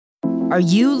Are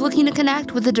you looking to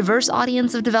connect with a diverse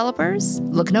audience of developers?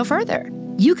 Look no further.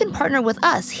 You can partner with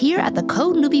us here at the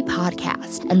Code Newbie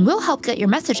Podcast, and we'll help get your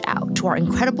message out to our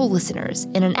incredible listeners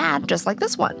in an ad just like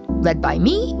this one, read by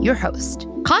me, your host.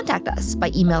 Contact us by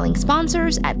emailing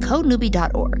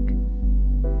sponsors@codenewbie.org.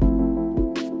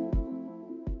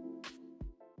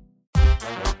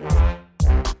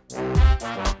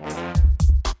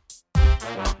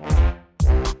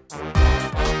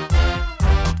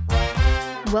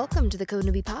 Welcome to the Code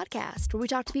Newbie Podcast, where we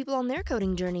talk to people on their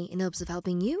coding journey in hopes of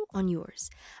helping you on yours.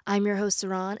 I'm your host,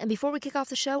 Saran, and before we kick off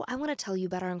the show, I want to tell you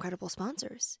about our incredible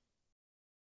sponsors.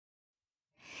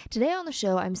 Today on the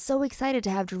show, I'm so excited to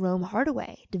have Jerome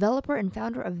Hardaway, developer and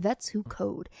founder of Vets Who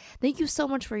Code. Thank you so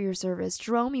much for your service.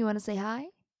 Jerome, you want to say hi?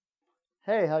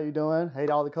 Hey, how you doing? Hey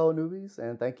to all the Code Newbies,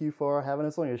 and thank you for having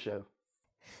us on your show.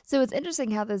 So it's interesting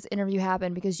how this interview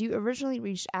happened because you originally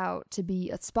reached out to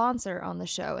be a sponsor on the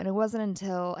show, and it wasn't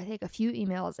until I think a few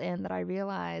emails in that I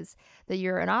realized that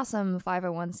you're an awesome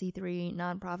 501c3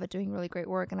 nonprofit doing really great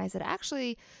work. And I said,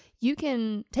 actually, you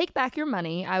can take back your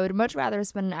money. I would much rather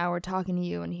spend an hour talking to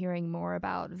you and hearing more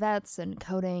about vets and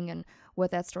coding and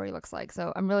what that story looks like.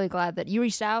 So I'm really glad that you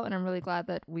reached out, and I'm really glad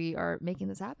that we are making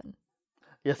this happen.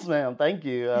 Yes, ma'am. Thank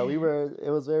you.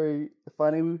 It was very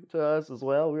funny to us as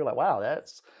well. We were like, wow,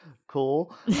 that's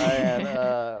cool.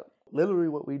 And literally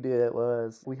what we did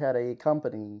was we had a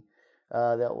company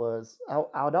that was,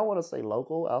 I don't want to say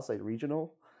local, I'll say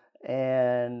regional.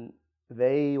 And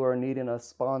they were needing a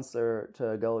sponsor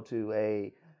to go to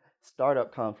a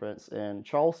startup conference in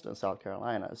Charleston, South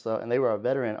Carolina. And they were a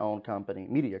veteran-owned company,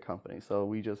 media company. So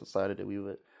we just decided that we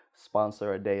would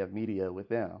sponsor a day of media with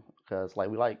them because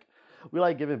we like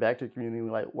giving back to the community. We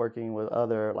like working with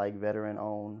other like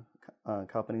veteran-owned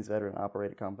companies,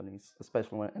 veteran-operated companies,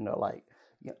 especially when in the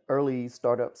early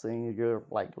startup scene. You're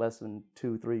like less than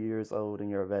 2-3 years old and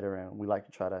you're a veteran. We like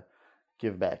to try to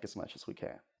give back as much as we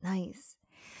can. Nice.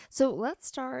 So let's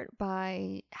start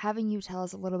by having you tell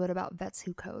us a little bit about Vets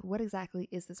Who Code. What exactly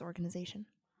is this organization?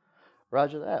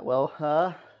 Roger that. Well,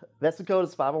 Vets Who Code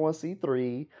is a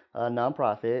 501c3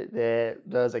 nonprofit that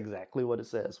does exactly what it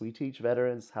says. We teach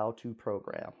veterans how to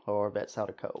program, or vets how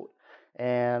to code.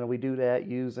 And we do that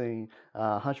using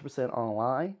 100%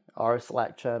 online. Our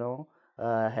Slack channel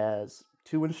has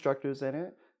 2 instructors in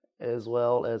it, as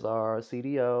well as our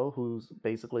CDO, who's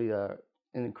basically an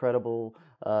incredible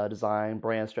design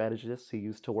brand strategist. He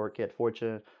used to work at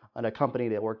Fortune, on a company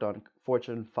that worked on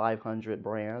Fortune 500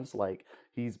 brands. Like,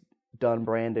 he's done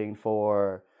branding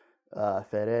for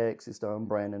FedEx. He's done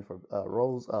branding for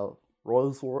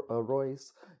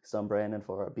Rolls-Royce. He's done branding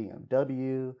for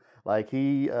BMW. Like,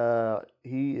 he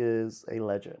is a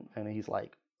legend, and he's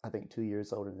like, I think 2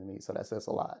 years older than me, so that says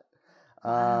a lot.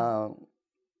 Wow.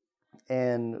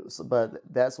 But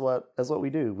that's what we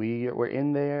do. We're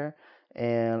in there,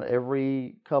 and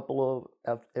every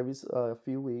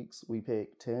few weeks we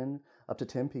pick up to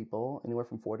 10 people, anywhere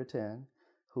from 4 to 10.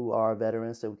 Who are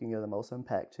veterans that we can give the most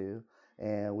impact to.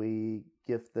 And we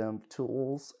give them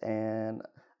tools and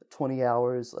 20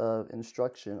 hours of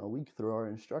instruction a week through our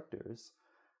instructors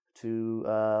to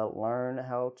learn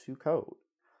how to code.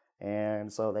 And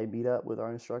so they meet up with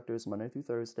our instructors Monday through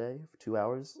Thursday for 2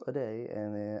 hours a day,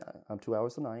 and then 2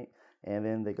 hours a night. And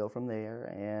then they go from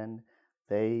there and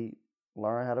they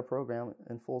learn how to program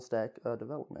in full stack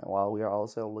development, while we are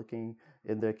also looking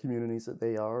in the communities that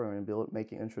they are and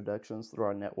making introductions through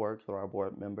our network, through our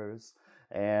board members,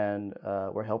 and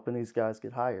we're helping these guys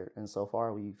get hired. And so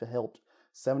far, we've helped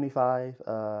 75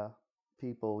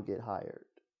 people get hired.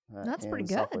 That's pretty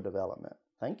good. Software development.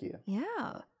 Thank you.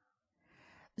 Yeah.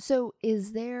 So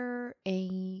is there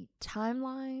a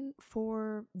timeline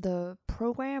for the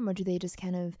program, or do they just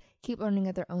kind of keep learning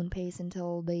at their own pace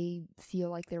until they feel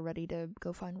like they're ready to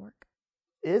go find work?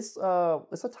 It's a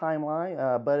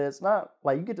timeline, but it's not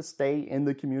like you get to stay in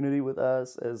the community with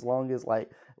us as long as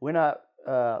we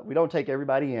don't take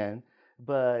everybody in,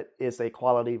 but it's a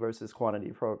quality versus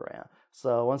quantity program.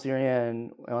 So once you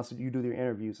do your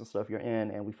interviews and stuff, you're in,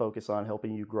 and we focus on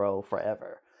helping you grow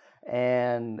forever.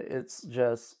 And it's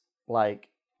just like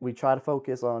we try to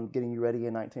focus on getting you ready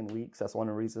in 19 weeks. That's one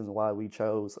of the reasons why we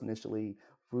chose initially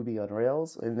Ruby on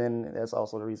Rails. And then that's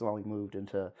also the reason why we moved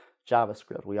into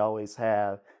JavaScript. We always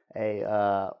have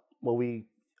our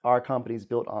company's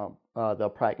built on the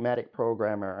Pragmatic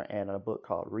Programmer and a book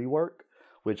called Rework,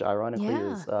 which ironically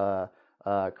is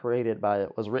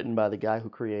was written by the guy who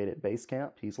created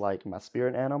Basecamp. He's like my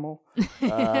spirit animal.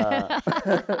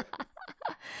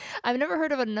 I've never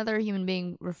heard of another human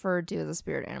being referred to as a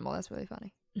spirit animal. That's really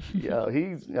funny.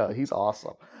 He's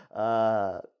awesome.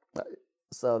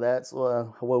 So that's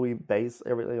what we base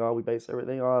everything on. We base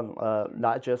everything on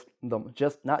not just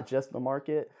the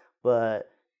market, but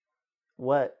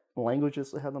what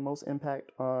languages have the most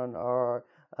impact on our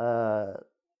uh,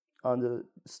 on the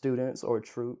students or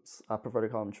troops. I prefer to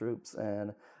call them troops,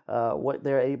 and what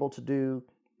they're able to do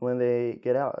when they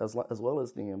get out, as well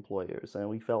as the employers. And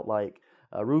we felt like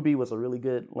Ruby was a really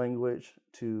good language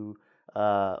to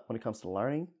when it comes to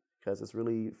learning because it's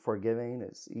really forgiving.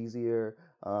 It's easier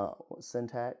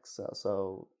syntax,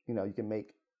 so you can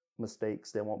make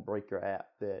mistakes that won't break your app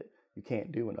that you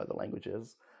can't do in other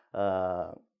languages.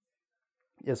 Uh,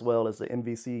 as well as the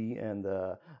MVC and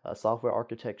the software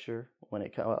architecture when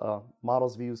it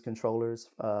models, views, controllers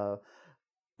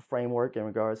framework in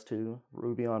regards to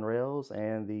Ruby on Rails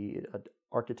and the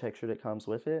architecture that comes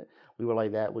with it. We were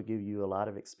like that would give you a lot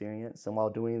of experience, and while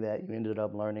doing that, you ended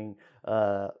up learning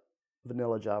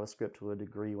vanilla JavaScript to a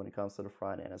degree when it comes to the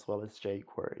front end, as well as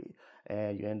jQuery,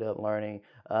 and you end up learning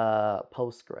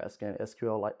Postgres and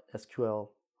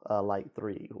SQL Lite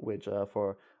 3, which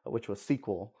was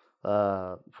SQL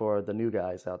for the new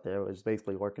guys out there, which is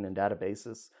basically working in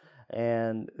databases,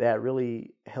 and that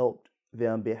really helped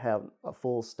them have a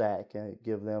full stack and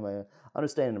give them a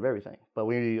understanding of everything. But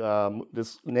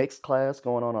this next class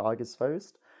going on August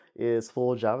 1st is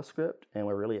full JavaScript, and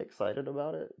we're really excited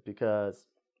about it because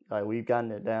we've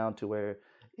gotten it down to where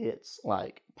it's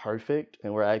like perfect,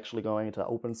 and we're actually going to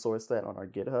open source that on our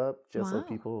GitHub just so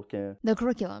people can. The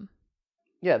curriculum.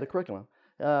 Yeah, the curriculum.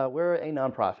 We're a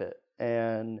nonprofit,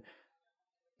 and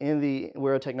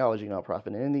we're a technology nonprofit.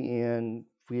 And in the end,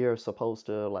 we are supposed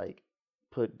to like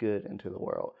put good into the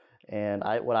world. And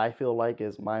what I feel like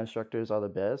is my instructors are the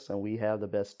best, and we have the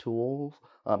best tools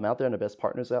out there and the best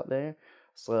partners out there.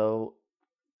 So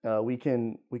we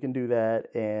can do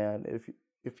that. And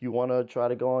if you want to try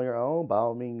to go on your own, by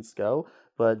all means go.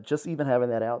 But just even having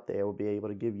that out there will be able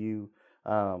to give you,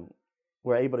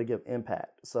 we're able to give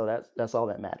impact. So that's all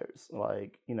that matters.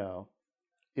 Like,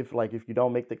 if you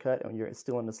don't make the cut and you're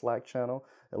still in the Slack channel,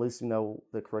 at least you know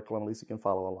the curriculum. At least you can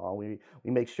follow along.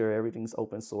 We make sure everything's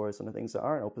open source, and the things that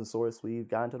aren't open source, we've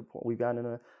gotten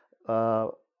in a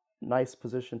nice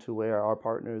position to where our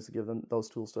partners give them those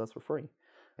tools to us for free,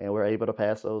 and we're able to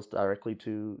pass those directly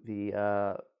to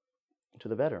the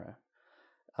veteran.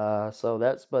 So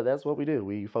that's what we do.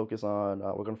 We're going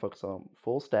to focus on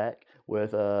full stack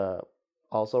with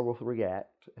also with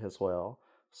React as well.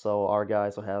 So our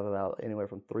guys will have about anywhere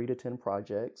from 3 to 10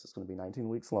 projects. It's going to be 19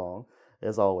 weeks long,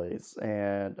 as always,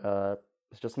 and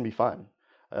it's just going to be fun.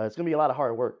 It's going to be a lot of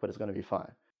hard work, but it's going to be fun.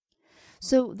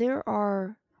 So there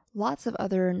are lots of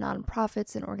other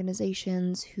nonprofits and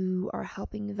organizations who are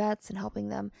helping vets and helping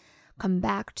them come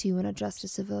back to and adjust to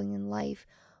civilian life.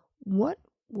 What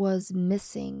was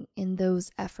missing in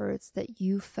those efforts that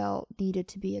you felt needed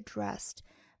to be addressed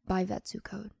by Vets Who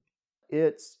Code?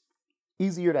 It's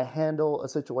easier to handle a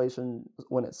situation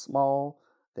when it's small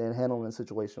than handling a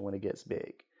situation when it gets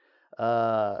big.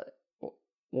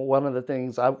 One of the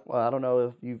things I don't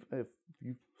know if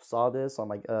you saw this on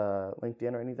like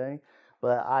LinkedIn or anything,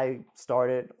 but I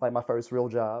started like my first real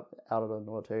job out of the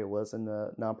military was in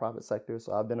the nonprofit sector.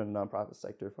 So I've been in the nonprofit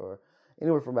sector for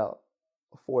anywhere from about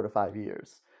 4 to 5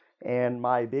 years. And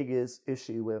my biggest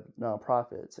issue with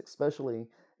nonprofits, especially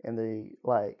in the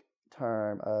like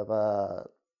term of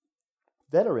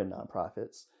veteran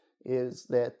nonprofits, is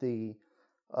that the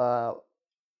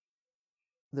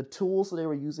tools that they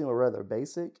were using were rather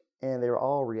basic, and they were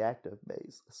all reactive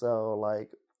based. So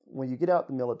like when you get out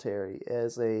the military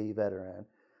as a veteran,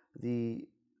 the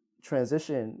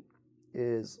transition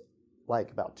is like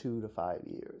about 2 to 5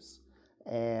 years.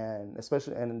 And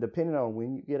especially, and depending on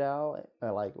when you get out,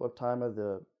 like what time of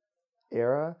the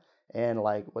era, and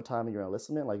like what time of your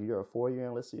enlistment, like you're a 4-year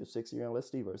enlistee or 6-year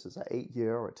enlistee versus an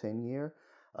 8-year or a 10-year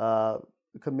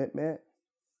commitment,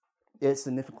 it's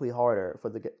significantly harder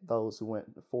for those who went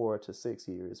 4 to 6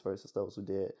 years versus those who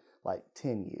did like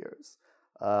 10 years,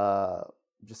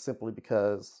 just simply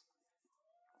because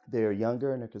they're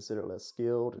younger and they're considered less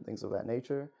skilled and things of that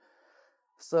nature.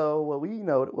 So what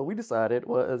we decided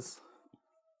was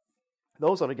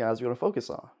those are the guys we're going to focus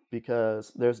on,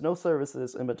 because there's no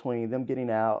services in between them getting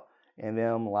out and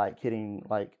them like hitting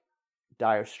like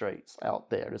dire straits out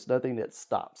there. There's nothing that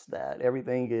stops that.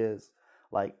 Everything is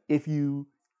like, if you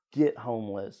get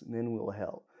homeless, then we'll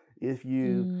help. If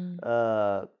you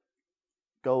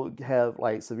go have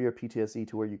like severe PTSD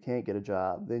to where you can't get a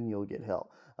job, then you'll get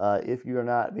help. If you're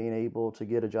not being able to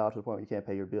get a job to the point where you can't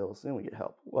pay your bills, then we get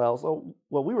help. Well, so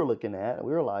what we were looking at,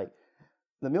 we were like,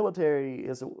 the military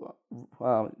is,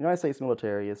 United States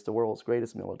military is the world's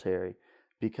greatest military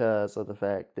because of the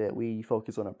fact that we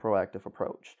focus on a proactive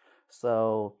approach.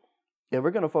 So if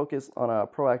we're going to focus on a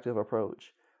proactive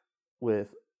approach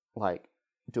with like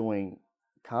doing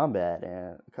combat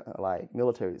and like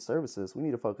military services, we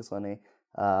need to focus on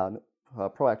a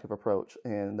proactive approach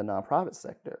in the nonprofit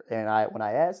sector. And when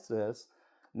I asked this,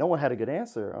 no one had a good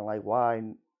answer on like why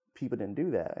people didn't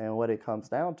do that. And what it comes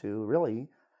down to really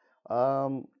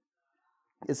um,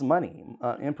 is money,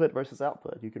 input versus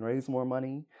output. You can raise more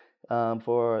money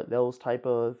for those type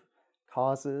of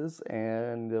causes,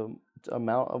 and the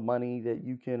amount of money that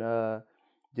you can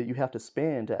that you have to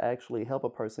spend to actually help a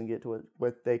person get to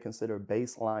what they consider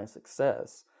baseline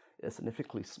success is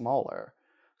significantly smaller.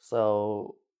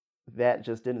 So that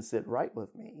just didn't sit right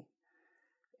with me.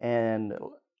 And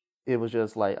it was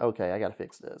just like, okay, I got to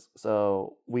fix this.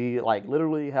 So we like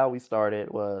literally how we started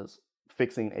was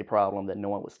fixing a problem that no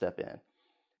one would step in.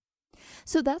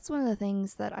 So that's one of the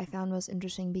things that I found most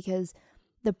interesting, because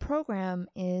the program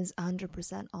is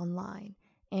 100% online.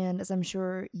 And as I'm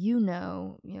sure you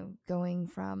know, going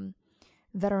from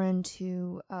veteran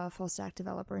to a full stack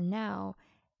developer now,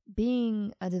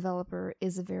 being a developer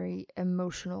is a very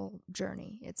emotional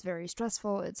journey. It's very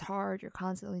stressful, it's hard, you're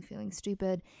constantly feeling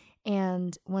stupid.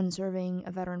 And when serving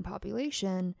a veteran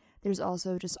population, there's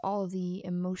also just all of the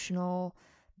emotional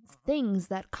things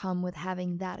that come with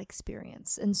having that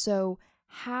experience. And so,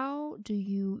 how do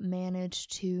you manage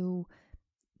to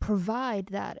provide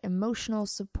that emotional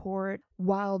support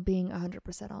while being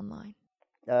 100% online?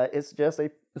 It's just a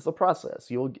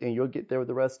process. You'll get there with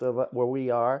the rest of where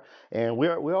we are, and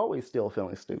we're always still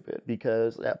feeling stupid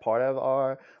because that part of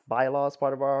our bylaws,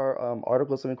 part of our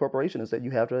articles of incorporation is that you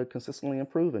have to consistently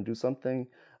improve and do something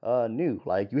new.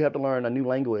 Like you have to learn a new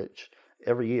language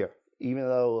every year, even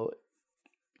though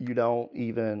you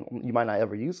might not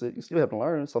ever use it. You still have to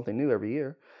learn something new every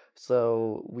year.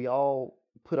 So we all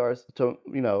put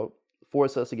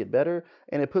force us to get better,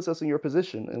 and it puts us in your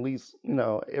position at least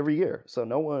every year. So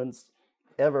no one's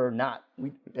ever not.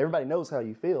 Everybody knows how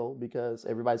you feel because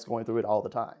everybody's going through it all the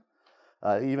time.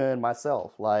 Even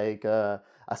myself, like I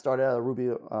started as a Ruby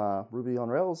on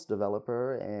Rails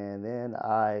developer, and then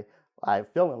I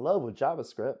fell in love with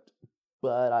JavaScript,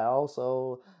 but I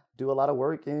also do a lot of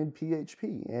work in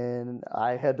PHP, and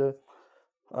I had to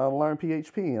learn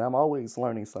PHP, and I'm always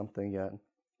learning something.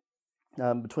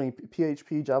 Between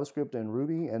PHP, JavaScript, and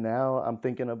Ruby, and now I'm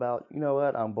thinking about,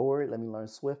 I'm bored. Let me learn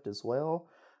Swift as well.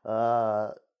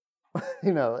 I'm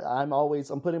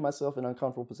putting myself in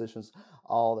uncomfortable positions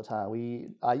all the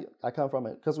time. I come from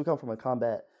it because we come from a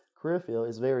combat career field.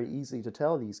 It's very easy to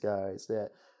tell these guys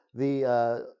that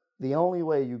the only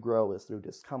way you grow is through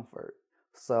discomfort.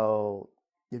 So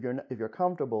if you're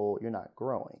comfortable, you're not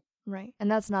growing. Right,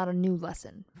 and that's not a new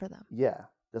lesson for them. Yeah.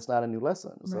 That's not a new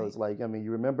lesson. So Right. It's like,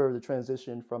 you remember the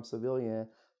transition from civilian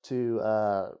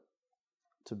to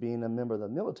being a member of the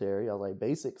military. I was like,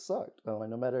 basics sucked. I'm like,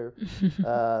 no matter,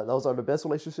 those are the best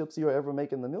relationships you'll ever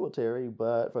make in the military.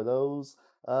 But for those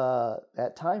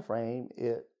that time frame,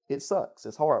 it sucks.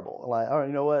 It's horrible. Like, all right,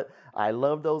 you know what? I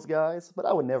love those guys, but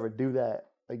I would never do that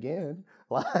again.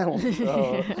 No,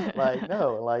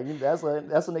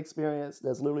 that's an experience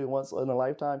that's literally once in a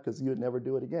lifetime because you would never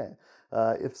do it again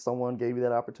if someone gave you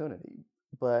that opportunity.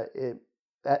 But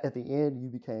at the end, you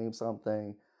became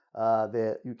something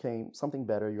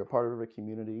better. You're part of a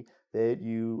community that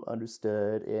you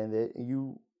understood, and that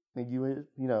you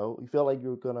felt like you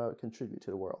were gonna contribute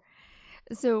to the world.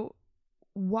 So,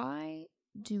 why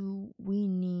do we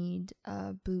need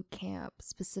a boot camp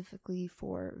specifically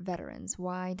for veterans?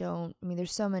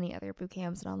 There's so many other boot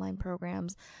camps and online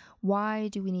programs. Why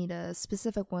do we need a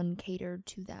specific one catered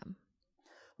to them?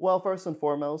 Well, first and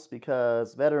foremost,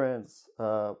 because veterans,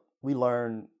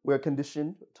 we're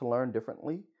conditioned to learn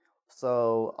differently.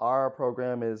 So our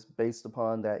program is based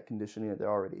upon that conditioning that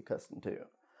they're already accustomed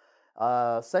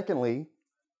to. Secondly,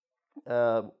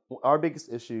 our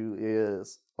biggest issue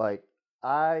is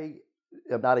I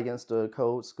am not against the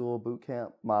code school boot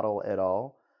camp model at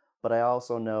all, but I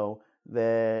also know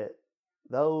that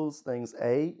those things,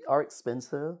 A, are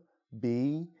expensive,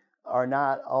 B, are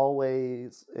not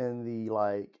always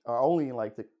are only in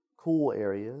the cool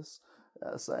areas,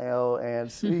 and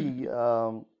C,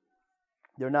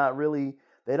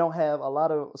 they don't have a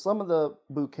lot of, some of the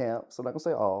boot camps, I'm not gonna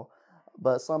say all,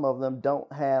 but some of them don't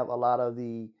have a lot of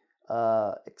the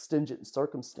extingent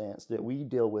circumstance that we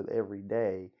deal with every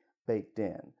day baked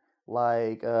in.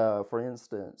 For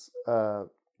instance,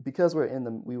 because we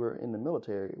were in the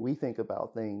military, we think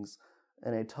about things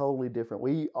in a totally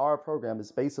different. Our program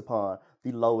is based upon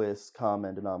the lowest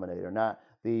common denominator, not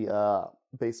the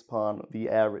based upon the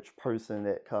average person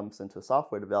that comes into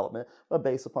software development, but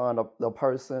based upon the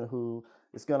person who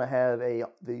is going to have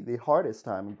the hardest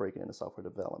time in breaking into software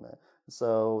development.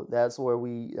 So that's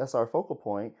that's our focal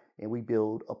point, and we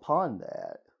build upon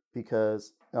that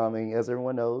because I mean, as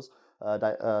everyone knows,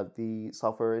 the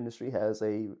software industry has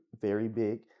a very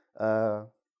big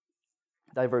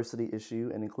diversity issue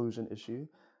and inclusion issue,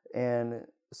 and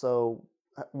so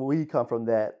we come from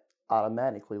that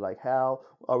automatically. Like, how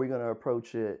are we going to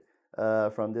approach it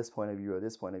from this point of view or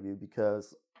this point of view?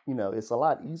 Because it's a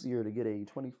lot easier to get a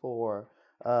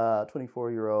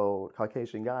 24-year-old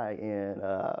Caucasian guy in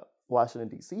Washington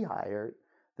D.C. hired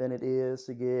than it is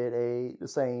to get the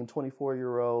same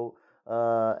 24-year-old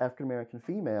African American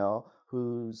female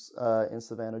who's in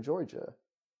Savannah, Georgia,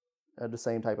 the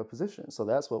same type of position. So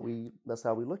that's how we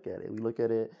look at it. We look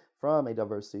at it from a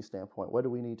diversity standpoint. What do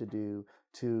we need to do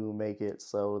to make it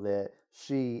so that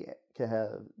she can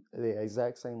have the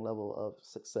exact same level of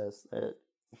success that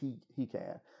he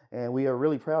can? And we are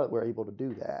really proud that we're able to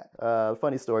do that.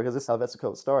 Funny story, because this is how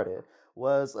VexiCode started,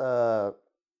 was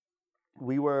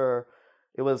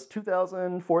it was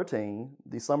 2014,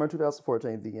 the summer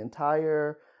 2014, the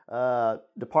entire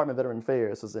Department of Veteran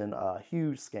Affairs was in a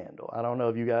huge scandal. I don't know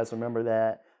if you guys remember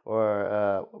that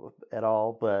or at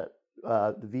all, but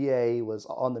the VA was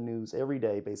on the news every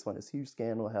day based on this huge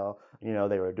scandal, how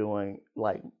they were doing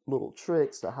like little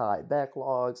tricks to hide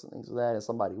backlogs and things like that, and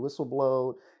somebody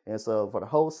whistleblowed. And so for the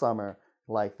whole summer,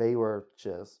 like, they were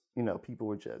just, people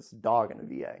were just dogging the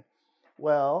VA.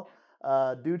 Well,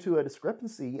 due to a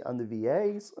discrepancy on the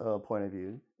VA's point of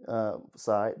view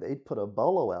side, they put a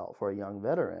bolo out for a young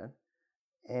veteran,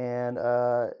 and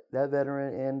that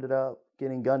veteran ended up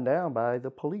getting gunned down by the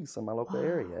police in my local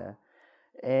area.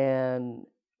 And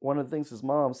one of the things his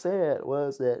mom said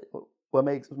was that what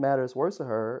makes matters worse to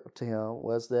him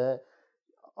was that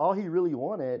all he really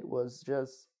wanted was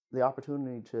just the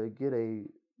opportunity to get a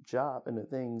job in the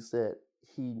things that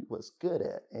he was good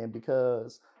at. And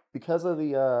because of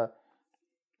the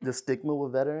stigma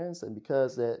with veterans, and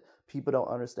because that people don't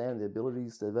understand the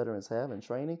abilities that veterans have in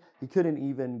training, he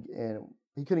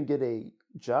couldn't get a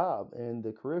job in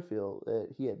the career field that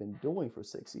he had been doing for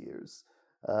 6 years.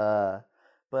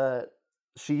 But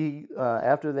she,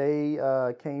 after they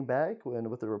came back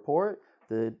with the report,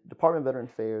 the Department of Veteran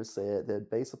Affairs said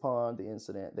that based upon the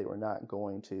incident, they were not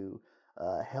going to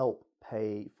help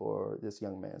pay for this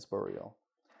young man's burial.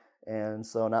 And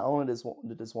so not only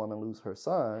did this woman lose her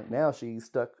son, now she's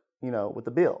stuck, with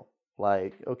the bill.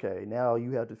 Like, okay, now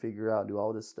you have to figure out, do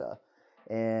all this stuff.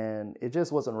 And it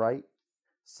just wasn't right.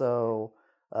 So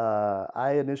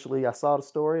I saw the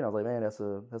story and I was like, man,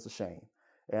 that's a shame.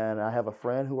 And I have a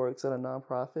friend who works at a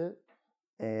nonprofit,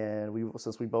 and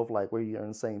since we both we're in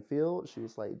the same field, she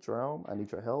was like, Jerome, I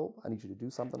need your help. I need you to do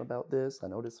something about this. I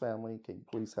know this family. Can you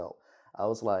please help? I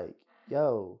was like,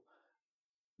 yo,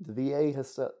 the VA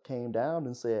has came down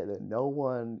and said that no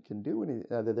one can do anything,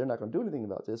 that they're not going to do anything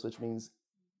about this, which means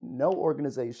no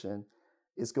organization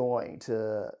is going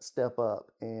to step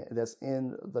up and that's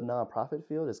in the nonprofit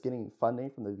field that's getting funding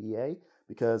from the VA,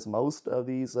 because most of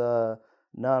these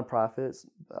nonprofits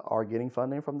are getting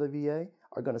funding from the VA,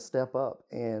 are going to step up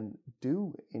and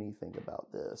do anything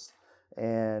about this.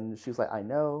 And she was like, I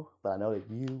know, but I know that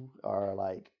you are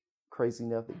like crazy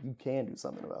enough that you can do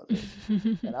something about this.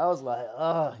 And I was like,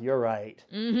 you're right.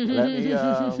 Let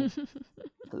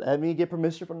me get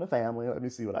permission from the family. Let me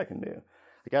see what I can do.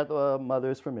 I got the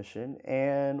mother's permission,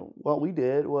 and what we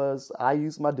did was I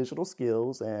used my digital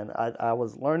skills, and I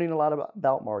was learning a lot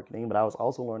about marketing, but I was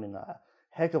also learning a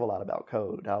heck of a lot about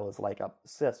code. I was like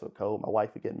obsessed with code. My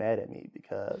wife would get mad at me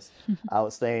because I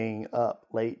was staying up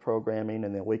late programming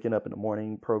and then waking up in the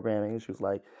morning programming. She was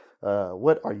like,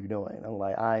 what are you doing? I'm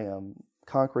like, I am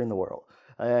conquering the world.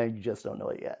 You just don't know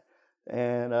it yet.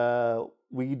 And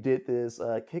we did this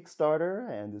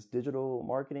Kickstarter and this digital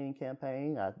marketing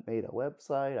campaign. I made a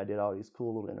website. I did all these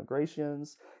cool little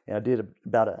integrations, and I did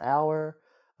about an hour.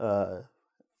 Come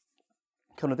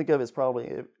to think of it, it's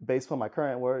probably based on my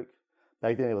current work.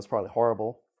 Back then, it was probably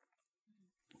horrible.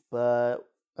 But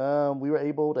we were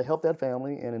able to help that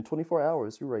family, and in 24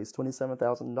 hours, we raised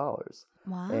 $27,000.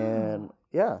 Wow. And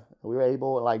yeah, we were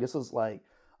able, this was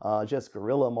just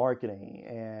guerrilla marketing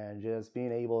and just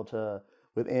being able to,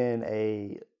 within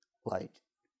it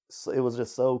was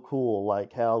just so cool,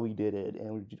 how we did it.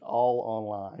 And we did all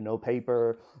online, no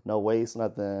paper, no waste,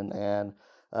 nothing. And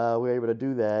we were able to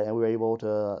do that, and we were able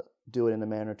to do it in a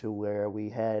manner to where we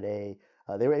had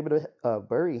they were able to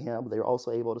bury him, but they were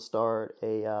also able to start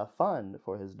a fund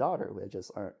for his daughter who had just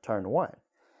turned 1.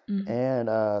 Mm-hmm. And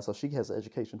so she has an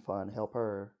education fund to help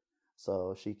her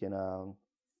so she can,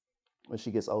 when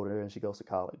she gets older and she goes to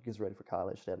college, gets ready for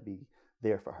college, that'll be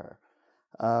there for her.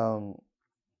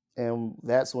 And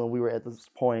that's when we were at this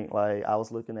point, like I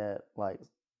was looking at like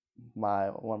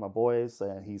one of my boys,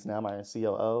 and he's now my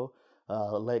COO,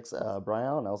 Lex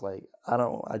Brown. I was like,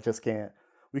 I just can't.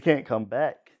 We can't come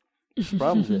back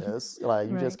from this. Like,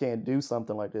 you just Right. can't do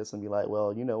something like this and be like,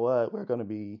 well, you know what? We're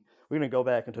gonna go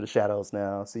back into the shadows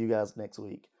now. See you guys next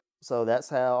week. So that's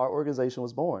how our organization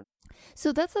was born.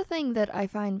 So that's the thing that I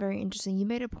find very interesting. You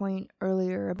made a point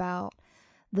earlier about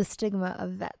the stigma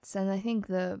of vets, and I think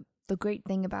the great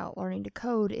thing about learning to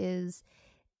code is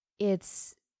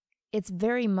it's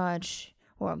very much,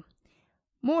 well,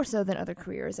 more so than other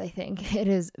careers, I think. It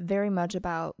is very much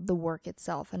about the work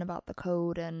itself and about the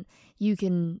code, and you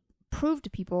can prove to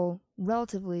people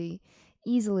relatively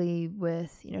easily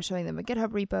with, showing them a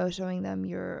GitHub repo, showing them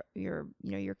your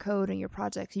code and your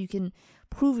projects. You can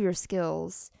prove your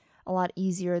skills a lot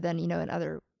easier than, in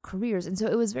other careers. And so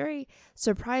it was very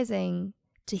surprising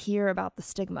to hear about the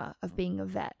stigma of being a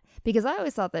vet, because I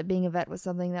always thought that being a vet was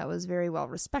something that was very well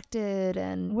respected.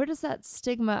 And where does that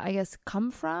stigma, I guess,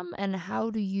 come from, and how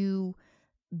do you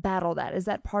battle that? Is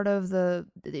that part of the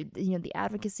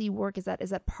advocacy work? Is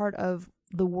that part of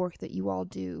the work that you all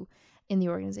do in the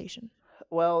organization?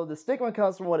 Well, the stigma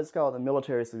comes from what is called the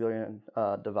military-civilian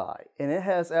divide, and it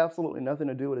has absolutely nothing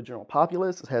to do with the general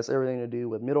populace. It has everything to do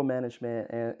with middle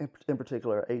management and, in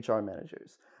particular, HR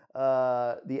managers.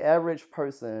 The average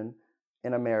person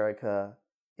in America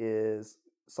is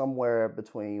somewhere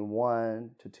between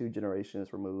 1 to 2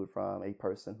 generations removed from a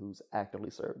person who's actively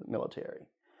served the military.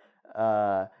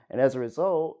 And as a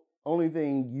result, only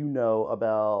thing you know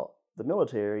about the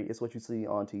military is what you see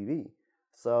on TV.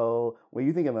 So when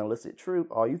you think of an enlisted troop,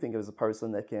 all you think of is a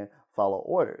person that can follow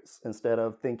orders, instead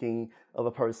of thinking of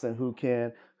a person who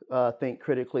can think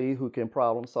critically, who can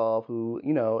problem solve, who,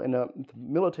 in the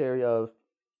military of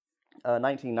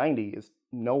 1990 is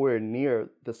nowhere near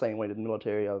the same way that the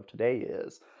military of today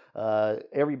is.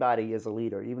 Everybody is a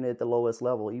leader, even at the lowest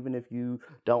level. Even if you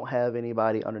don't have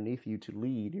anybody underneath you to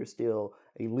lead, you're still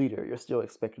a leader. You're still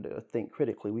expected to think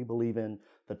critically. We believe in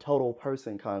the total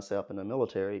person concept in the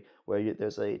military, where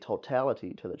there's a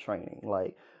totality to the training.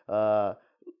 Like,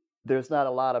 there's not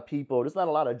a lot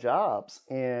of jobs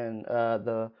in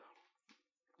the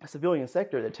civilian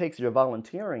sector that takes your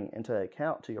volunteering into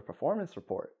account to your performance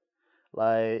report.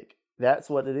 Like, that's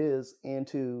what it is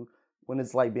into when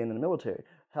it's like being in the military.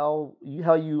 How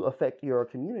you affect your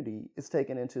community is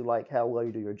taken into like how well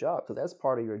you do your job, because that's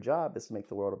part of your job, is to make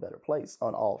the world a better place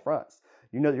on all fronts.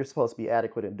 You're supposed to be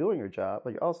adequate in doing your job,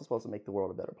 but you're also supposed to make the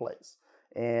world a better place.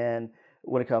 And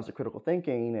when it comes to critical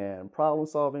thinking and problem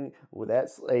solving, well,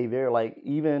 that's a very,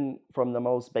 even from the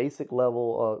most basic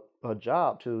level of a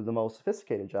job to the most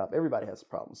sophisticated job, everybody has to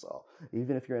problem solve.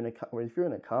 Even if you're in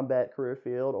a combat career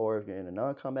field, or if you're in a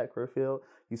non-combat career field,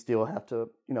 you still have to,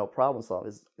 problem solve.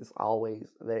 It's always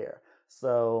there.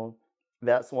 So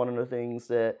that's one of the things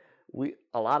that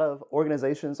a lot of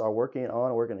organizations are working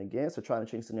against. They're trying to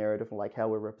change the narrative from like how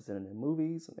we're represented in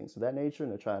movies and things of that nature,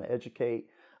 and they're trying to educate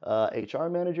HR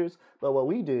managers. But what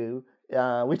we do,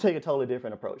 we take a totally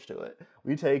different approach to it.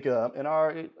 We take in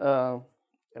our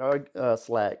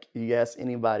Slack, you ask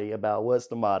anybody about what's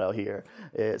the motto here.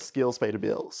 It's skills pay the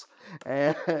bills.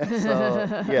 And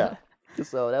so, yeah.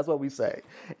 So that's what we say.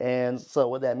 And so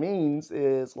what that means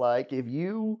is, like, if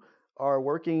you are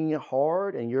working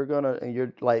hard and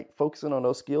you're like focusing on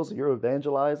those skills, and you're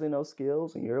evangelizing those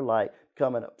skills, and you're like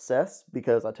becoming obsessed,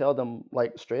 because I tell them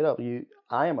like straight up,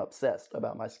 I am obsessed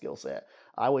about my skill set.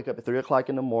 I wake up at 3:00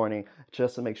 in the morning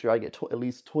just to make sure I get at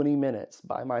least 20 minutes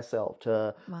by myself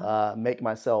to make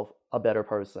myself a better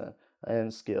person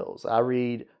and skills. I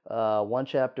read 1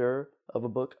 chapter of a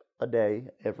book a day,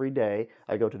 every day.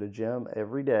 I go to the gym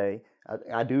every day.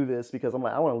 I do this because I'm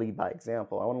like, I want to lead by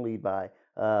example. I want to lead by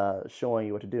showing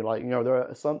you what to do. Like, there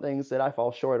are some things that I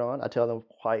fall short on. I tell them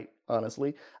quite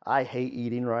honestly, I hate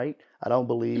eating right. I don't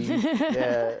believe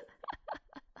that.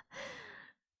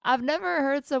 I've never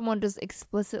heard someone just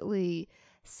explicitly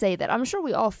say that. I'm sure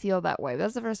we all feel that way.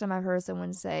 That's the first time I've heard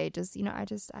someone say,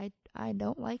 I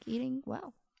don't like eating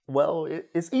well. Well,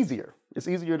 it's easier. It's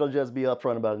easier to just be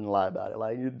upfront about it and lie about it.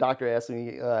 Like, your doctor asks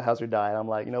me, how's your diet? I'm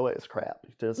like, you know what? It's crap.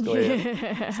 Just go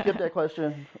ahead. Skip that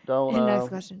question. Don't. Next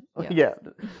question. Yeah.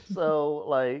 So,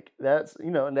 like, that's,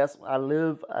 and that's, I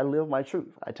live my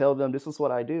truth. I tell them this is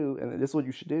what I do and this is what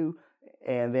you should do.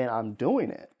 And then I'm doing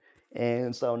it.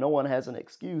 And so no one has an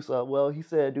excuse of, well, he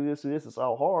said do this, it's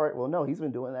all hard. Well, no, he's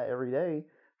been doing that every day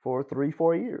for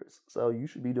 3-4 years. So you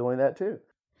should be doing that too.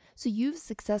 So you've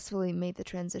successfully made the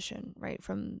transition, right,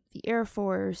 from the Air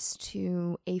Force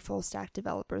to a full stack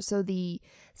developer. So the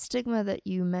stigma that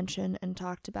you mentioned and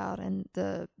talked about, and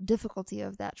the difficulty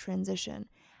of that transition,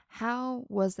 How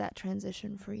was that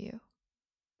transition for you?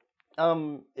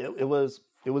 It was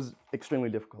extremely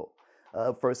difficult.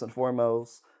 First and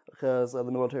foremost, because of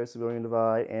the military civilian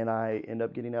divide, and I ended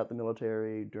up getting out the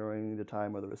military during the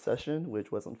time of the recession,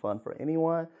 which wasn't fun for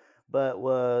anyone, but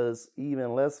was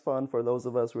even less fun for those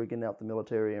of us who were getting out the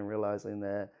military and realizing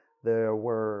that there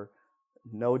were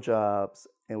no jobs,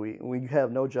 and we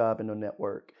have no job and no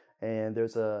network. And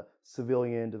there's a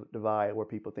civilian divide where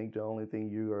people think the only thing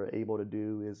you are able to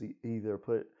do is either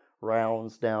put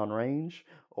rounds downrange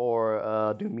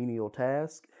or do menial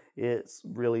tasks. It's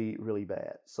really, really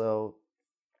bad. So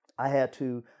I had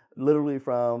to literally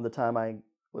from the time I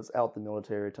was out the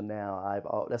military to now,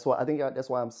 that's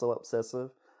why I'm so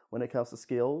obsessive when it comes to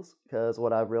skills, because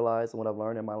what I've realized and what I've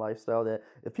learned in my lifestyle, that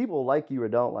if people like you or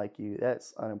don't like you,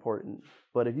 that's unimportant.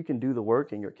 But if you can do the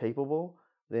work and you're capable,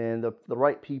 then the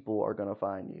right people are going to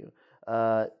find you.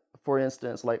 For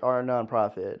instance, like our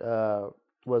nonprofit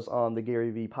was on the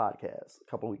Gary Vee podcast a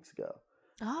couple weeks ago.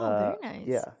 Oh, very nice.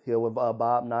 Yeah, here with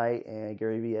Bob Knight and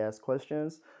Gary Vee Ask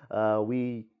Questions.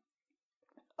 We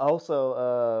also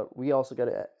got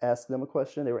to ask them a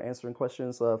question. They were answering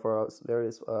questions for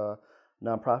various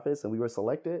nonprofits, and we were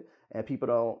selected. And people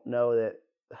don't know that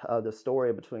the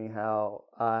story between how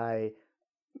I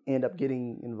end up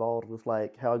getting involved with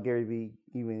like how Gary Vee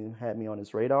even had me on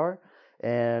his radar,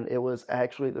 and it was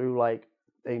actually through like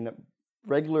a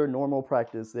regular normal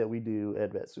practice that we do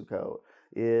at Vetsu Code,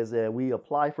 is that we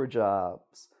apply for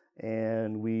jobs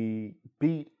and we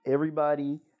beat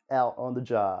everybody out on the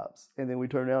jobs, and then we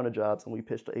turn down the jobs and we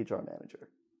pitch to HR manager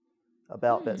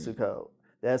about Vetsu Code.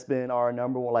 That's been our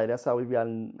number one, like that's how we've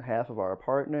gotten half of our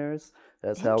partners.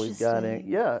 That's how we've gotten,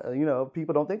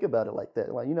 people don't think about it like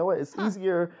that. Like, you know what, it's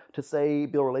easier to say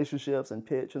build relationships and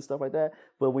pitch and stuff like that.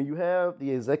 But when you have the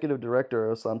executive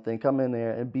director or something come in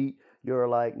there and beat your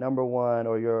like number one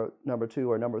or your number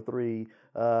two or number three,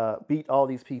 beat all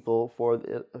these people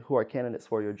who are candidates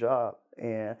for your job,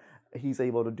 and he's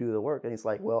able to do the work, and he's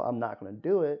like, well, I'm not going to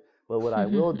do it. But what I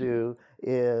will do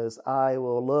is I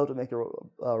will love to make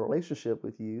a relationship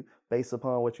with you based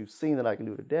upon what you've seen that I can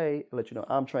do today, and let you know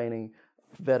I'm training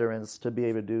veterans to be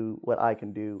able to do what I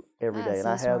can do every day. And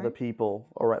I have the people,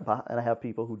 and I have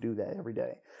people who do that every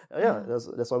day.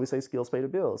 That's why we say skills pay the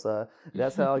bills.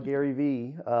 That's how Gary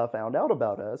Vee found out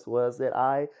about us, was that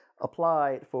I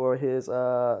applied for his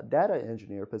data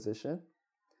engineer position,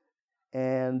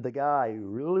 and the guy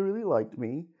really, really liked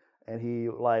me. And he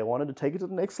like wanted to take it to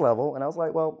the next level. And I was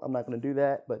like, well, I'm not going to do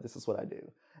that, but this is what I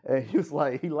do. And he was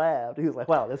like, he laughed. He was like,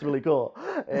 wow, that's really cool.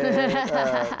 And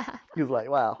he was like,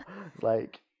 wow.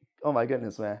 Like, oh my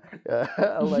goodness, man.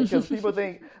 Like, because people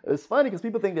think, it's funny because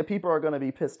people think that people are going to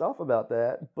be pissed off about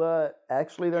that, but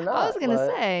actually they're not. I was going to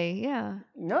say, yeah.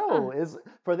 No,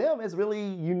 for them, it's really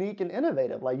unique and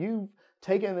innovative. Like, you've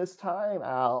taken this time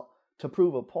out to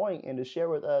prove a point and to share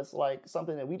with us like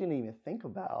something that we didn't even think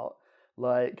about.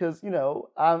 Like, because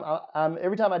I'm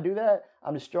every time I do that,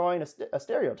 I'm destroying a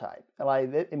stereotype.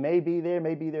 Like, it may be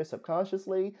there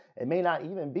subconsciously. It may not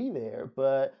even be there,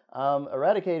 but I'm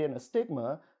eradicating a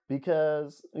stigma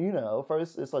because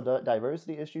first it's a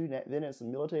diversity issue, then it's a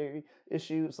military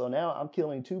issue. So now I'm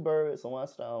killing two birds with one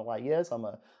stone. Like, yes, I'm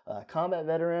a combat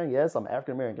veteran. Yes, I'm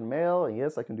African American male, and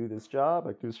yes, I can do this job.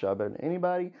 I can do this job better than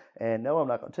anybody. And no, I'm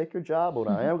not going to take your job. But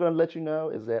what I am going to let you know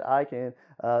is that I can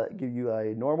give you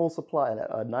a normal supply,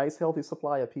 a nice, healthy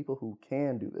supply of people who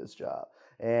can do this job.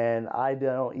 And I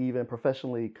don't even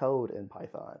professionally code in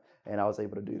Python, and I was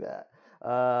able to do that.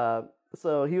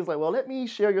 So he was like, well, let me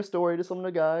share your story to some of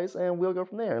the guys, and we'll go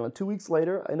from there. And like 2 weeks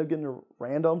later, I ended up getting a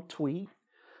random tweet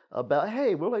about,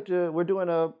 hey, we're doing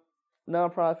a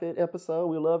nonprofit episode.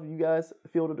 We love you guys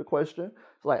fielded the question.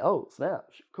 It's like, oh, snap,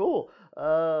 cool.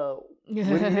 When you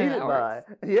need it by?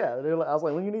 Yeah, I was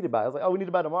like, when you need it by? I was like, oh, we need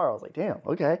it by tomorrow. I was like, damn,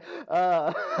 okay.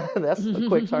 That's a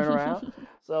quick turnaround.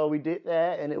 So we did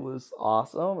that, and it was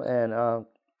awesome. And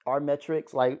our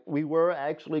metrics, like, we were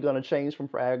actually going to change from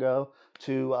Frago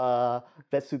to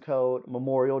Vetsu Code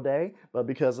Memorial Day, but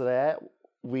because of that,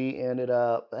 we ended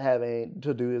up having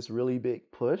to do this really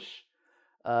big push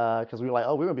because we were like,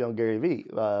 oh, we're going to be on Gary Vee.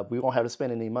 We won't have to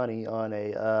spend any money on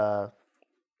a,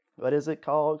 what is it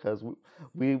called? Because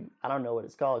I don't know what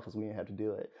it's called because we didn't have to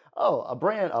do it. Oh,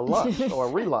 a lunch or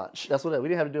a relaunch. That's what we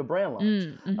didn't have to do a brand launch.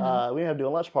 We didn't have to do a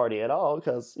lunch party at all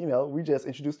because, we just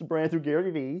introduced the brand through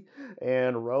Gary Vee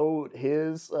and rode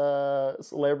his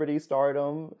celebrity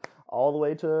stardom all the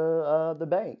way to the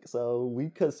bank. So we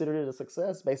considered it a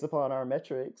success based upon our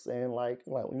metrics, and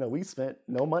we spent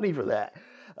no money for that.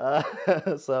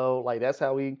 So like that's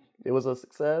how it was a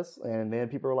success. And then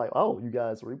people were like, "Oh, you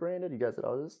guys rebranded? You guys did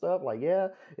all this stuff?" Like, yeah,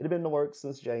 it had been in the works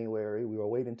since January. We were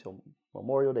waiting until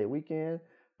Memorial Day weekend,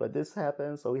 but this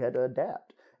happened, so we had to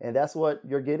adapt. And that's what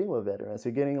you're getting with veterans.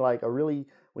 You're getting like when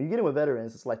you're getting with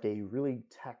veterans, it's like a really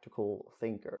tactical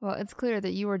thinker. Well, it's clear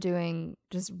that you are doing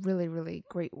just really, really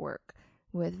great work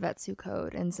with Vets Who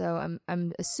Code. And so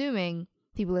I'm assuming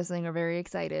people listening are very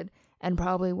excited and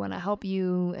probably want to help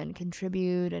you and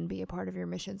contribute and be a part of your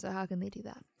mission. So how can they do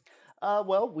that?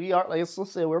 Well, we are, let's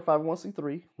say we're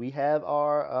 501c3. We have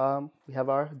our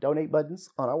donate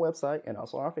buttons on our website and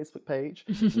also on our Facebook page.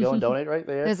 You can go and donate right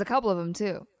there. There's a couple of them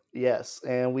too. Yes,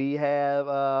 and we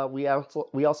have we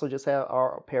also just have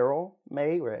our apparel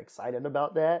made. We're excited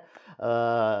about that.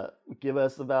 Give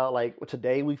us about like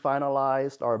today we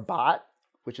finalized our bot,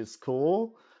 which is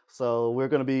cool. So we're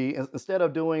going to be, instead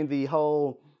of doing the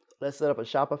whole let's set up a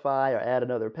Shopify or add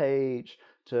another page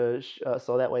to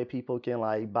so that way people can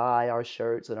like buy our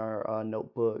shirts and our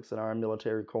notebooks and our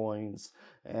military coins.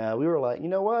 And we were like, you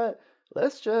know what?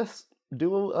 Let's just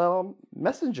do a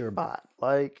messenger bot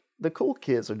like the cool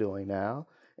kids are doing now,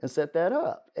 and set that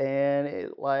up. And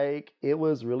it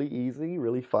was really easy,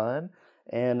 really fun.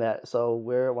 And so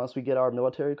once we get our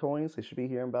military coins, they should be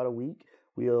here in about a week.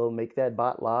 We'll make that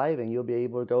bot live, and you'll be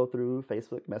able to go through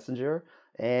Facebook Messenger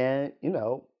and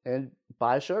and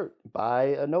buy a shirt,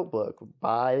 buy a notebook,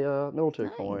 buy a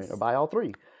military coin, or buy all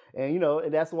three. And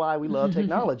and that's why we love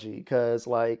technology, because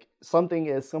like something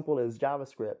as simple as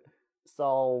JavaScript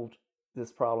solved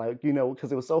this problem.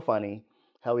 Because it was so funny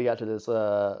how we got to this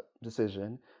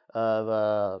decision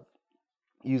of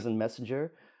using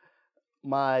Messenger.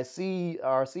 Our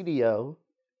CDO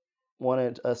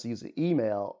wanted us to use the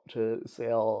email to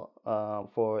sell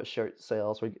for shirt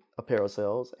sales, for apparel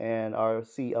sales, and our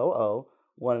COO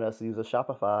wanted us to use a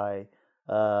Shopify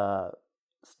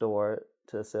store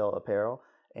to sell apparel.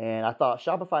 And I thought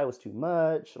Shopify was too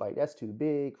much, like that's too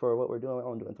big for what we're doing.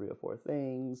 I'm doing 3 or 4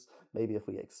 things. Maybe if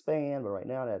we expand, but right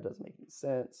now that doesn't make any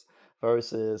sense.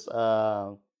 Versus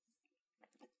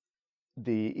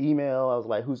the email, I was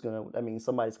like,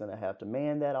 somebody's gonna have to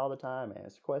man that all the time,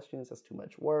 answer questions. That's too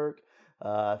much work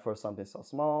for something so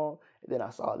small. And then I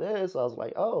saw this, I was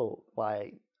like, oh,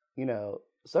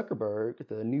 Zuckerberg,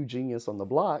 the new genius on the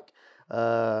block,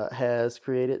 has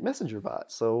created messenger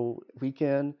bots, so we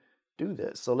can do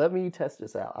this. So let me test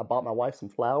this out. I bought my wife some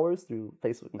flowers through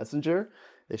Facebook Messenger.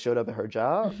 They showed up at her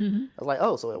job. I was like,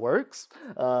 oh, so it works?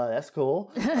 That's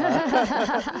cool.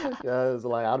 Because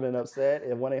I'd have been upset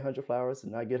if 1-800-Flowers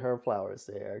did not get her flowers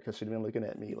there, because she'd been looking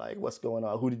at me like, what's going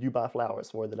on? Who did you buy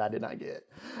flowers for that I did not get?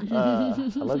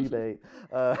 I love you, babe.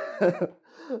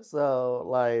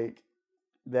 So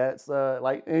that's a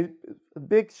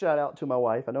big shout out to my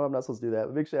wife. I know I'm not supposed to do that,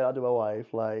 but big shout out to my wife.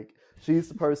 She's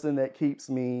the person that keeps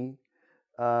me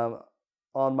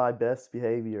on my best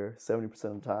behavior 70%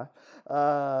 of the time.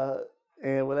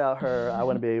 And without her, I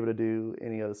wouldn't be able to do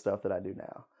any of the stuff that I do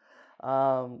now.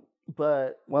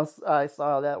 But once I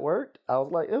saw that worked, I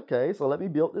was like, okay, so let me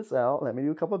build this out. Let me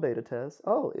do a couple of beta tests.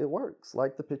 Oh, it works.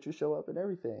 The pictures show up and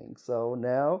everything. So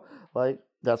now,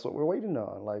 that's what we're waiting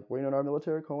on. Waiting on our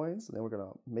military coins. And then we're going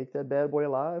to make that bad boy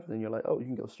alive. And then you're like, oh, you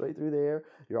can go straight through there.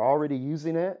 You're already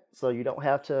using it. So you don't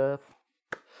have to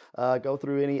go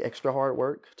through any extra hard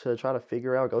work to try to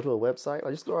figure out, go to a website.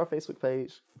 Just go to our Facebook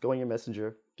page, go in your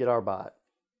messenger, get our bot,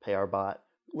 pay our bot.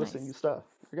 We'll send you stuff.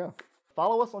 There you go.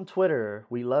 Follow us on Twitter.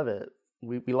 We love it.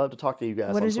 We love to talk to you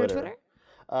guys on Twitter. What is your Twitter?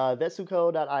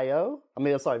 Vetswhocode.io.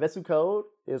 Vets Who Code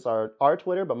is our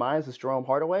Twitter, but mine is Jerome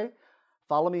Hardaway.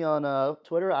 Follow me on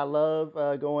Twitter. I love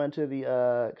going to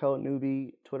the Code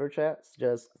Newbie Twitter chats.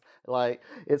 Just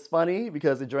it's funny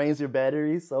because it drains your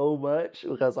battery so much,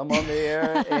 because I'm on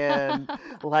there and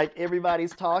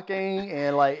everybody's talking,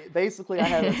 and basically I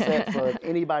have it set so if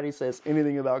anybody says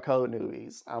anything about Code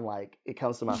Newbies, I'm it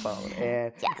comes to my phone,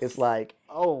 and it's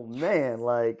oh man,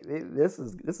 this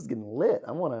is getting lit.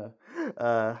 I'm gonna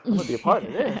be a part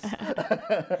of this.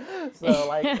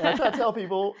 So I try to tell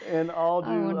people in all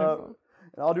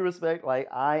due respect,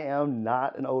 I am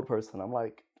not an old person. I'm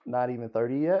not even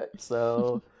 30 yet.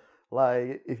 So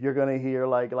if you're gonna hear a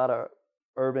lot of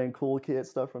urban cool kid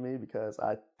stuff from me, because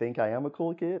I think I am a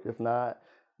cool kid. If not,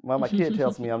 my kid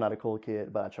tells me I'm not a cool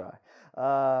kid, but I try.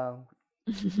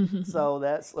 So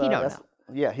that's he don't know.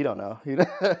 Yeah, he don't know.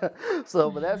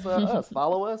 So, but that's us.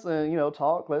 Follow us and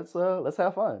talk. Let's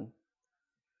have fun.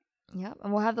 Yep,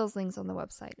 and we'll have those links on the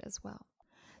website as well.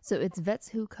 So it's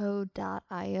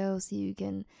vetswhocode.io, so you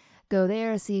can go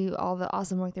there, see all the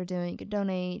awesome work they're doing. You can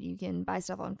donate, you can buy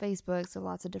stuff on Facebook. So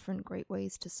lots of different great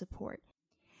ways to support.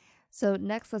 So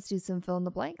next, let's do some fill in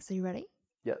the blanks. Are you ready?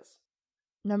 Yes.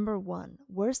 Number 1,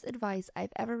 worst advice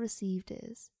I've ever received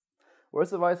is?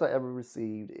 Worst advice I ever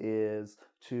received is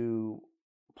to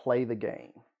play the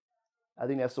game. I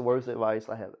think that's the worst advice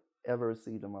I have ever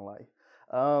received in my life.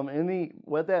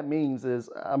 What that means is,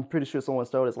 I'm pretty sure someone's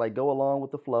told us, like, go along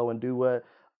with the flow and do what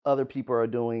other people are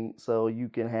doing so you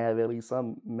can have at least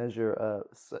some measure of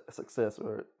success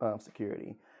or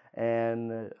security.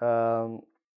 And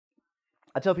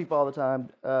I tell people all the time,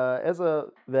 as a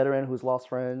veteran who's lost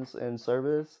friends in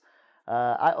service,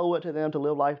 I owe it to them to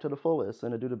live life to the fullest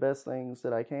and to do the best things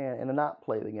that I can and to not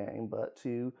play the game, but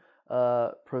to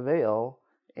prevail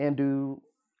and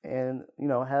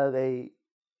have a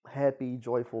happy,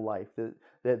 joyful life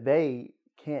that they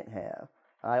can't have.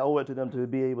 I owe it to them to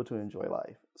be able to enjoy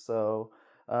life. So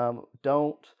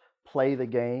don't play the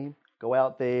game. Go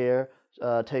out there,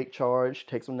 take charge,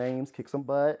 take some names, kick some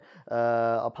butt,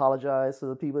 apologize to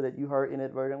the people that you hurt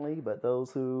inadvertently, but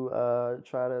those who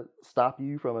try to stop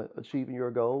you from achieving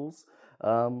your goals,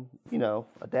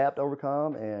 adapt,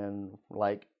 overcome, and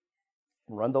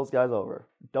run those guys over.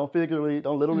 Don't literally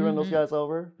run those guys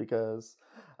over, because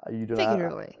you do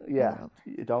figuratively. not. Yeah,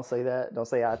 don't say that. Don't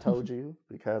say I told you,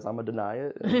 because I'm gonna deny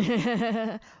it.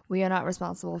 We are not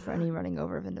responsible for any running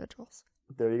over of individuals.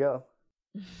 There you go.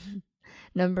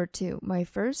 Number 2, my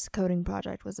first coding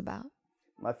project was about?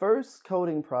 My first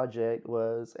coding project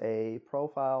was a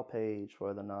profile page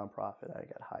for the nonprofit I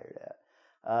got hired at.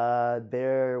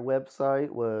 Their website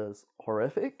was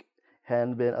horrific,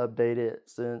 hadn't been updated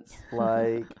since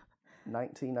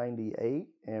 1998,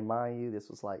 and mind you, this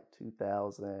was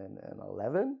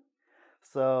 2011.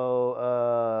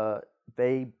 So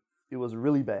it was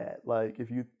really bad. If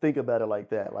you think about it like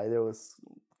that, there was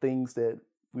things that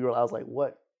I was like,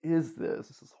 what is this?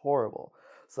 This is horrible.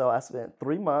 So I spent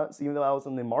 3 months, even though I was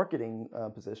in the marketing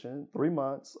position, 3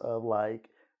 months of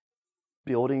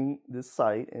building this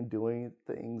site and doing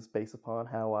things based upon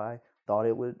how I thought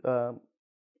it would,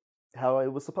 how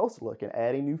it was supposed to look, and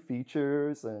adding new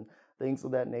features and things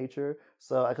of that nature.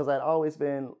 So, because I'd always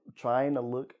been trying to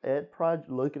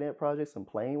looking at projects and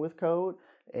playing with code,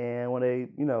 and when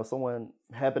someone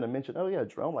happened to mention, oh yeah,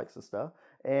 Jerome likes this stuff,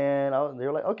 and they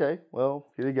were like, okay, well,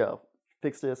 here you go,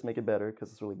 fix this, make it better,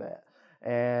 because it's really bad.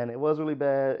 And it was really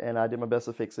bad, and I did my best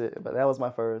to fix it, but that was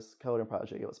my first coding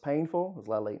project. It was painful. It was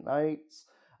a lot of late nights.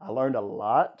 I learned a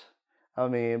lot. I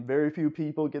mean, very few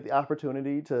people get the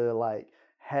opportunity to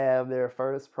have their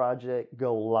first project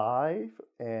go live,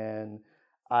 and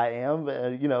I am,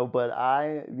 but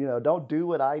I, don't do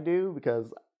what I do,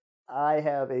 because I'm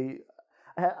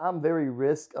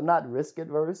not risk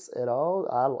adverse at all.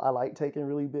 I like taking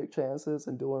really big chances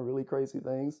and doing really crazy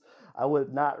things. I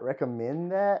would not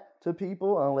recommend that to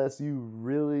people unless you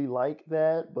really like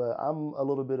that, but I'm a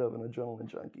little bit of an adrenaline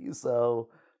junkie. So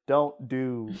don't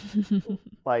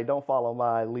don't follow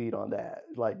my lead on that.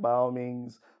 By all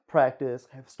means, practice,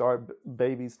 start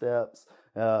baby steps,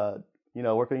 work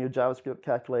on your JavaScript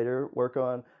calculator, work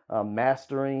on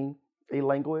mastering a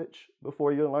language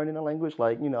before you're learning a language.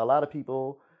 A lot of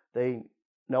people, they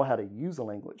know how to use a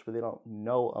language, but they don't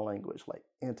know a language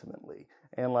intimately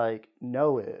and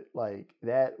know it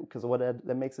that, because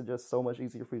that makes it just so much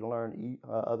easier for you to learn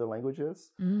other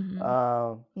languages.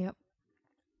 Mm-hmm. Yep.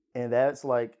 And that's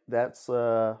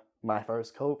my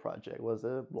first code project was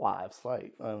a live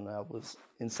site, and that was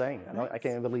insane. Nice. I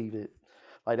can't believe it.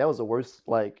 That was the worst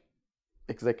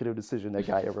executive decision that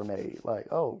guy ever made. Let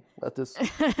this dumb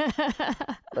kid.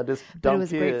 But it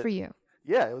was great for you.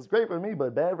 Yeah, it was great for me,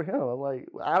 but bad for him.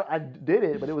 I did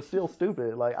it, but it was still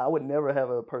stupid. I would never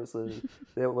have a person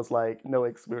that was no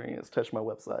experience touch my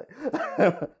website.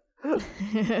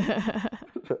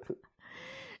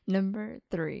 Number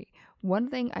 3, one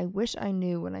thing I wish I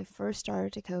knew when I first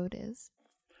started to code is?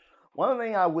 One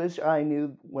thing I wish I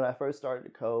knew when I first started to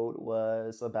code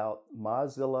was about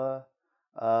Mozilla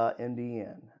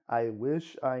MDN. I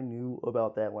wish I knew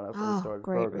about that when I first started.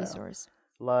 Great resource.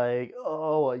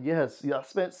 Yes, I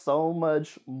spent so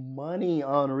much money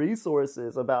on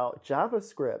resources about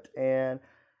JavaScript, and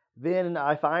then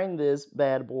I find this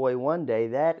bad boy one day,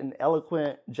 that and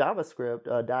Eloquent JavaScript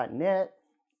 .net,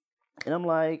 and I'm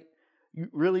like, you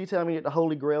really tell me that the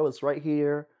Holy Grail is right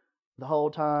here the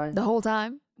whole time? The whole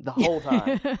time? The whole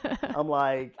time. I'm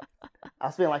like,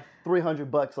 I spent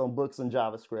 $300 on books in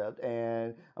JavaScript,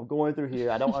 and I'm going through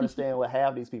here. I don't understand what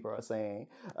half these people are saying.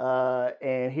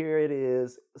 And here it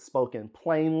is, spoken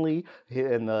plainly,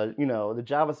 and the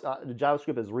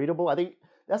JavaScript is readable. I think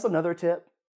that's another tip.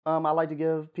 I like to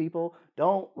give people,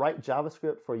 don't write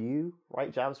JavaScript for you,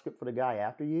 write JavaScript for the guy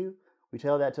after you. We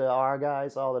tell that to our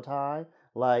guys all the time.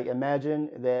 Like, imagine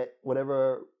that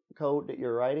whatever code that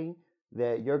you're writing,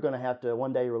 that you're going to have to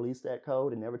one day release that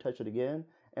code and never touch it again.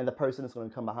 And the person that's going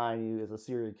to come behind you is a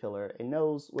serial killer and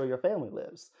knows where your family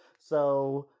lives.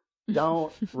 So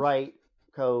don't write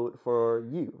code for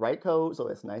you. Write code so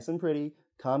it's nice and pretty,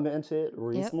 comment it Yep.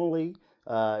 reasonably.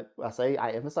 I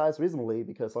emphasize reasonably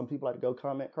because some people like to go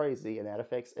comment crazy, and that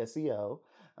affects SEO,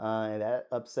 and that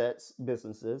upsets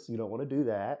businesses. You don't want to do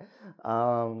that.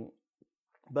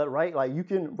 But like you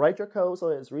can write your code so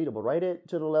it's readable. Write it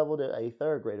to the level that a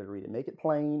third grader read it. Make it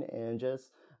plain and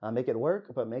just make it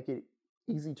work, but make it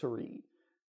easy to read.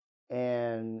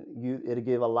 And it'll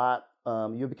give a lot.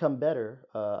 You'll become better,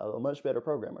 a much better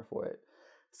programmer for it.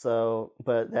 So,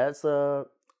 but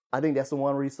I think that's the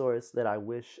one resource that I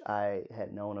wish I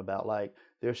had known about. Like,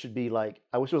 there should be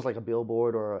I wish it was like a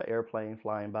billboard or an airplane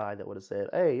flying by that would have said,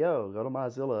 "Hey, yo, go to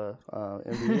Mozilla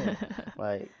MDN."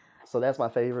 Like, so that's my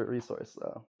favorite resource.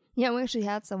 So. Yeah, we actually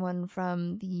had someone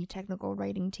from the technical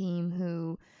writing team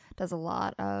who does a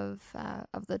lot of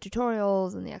the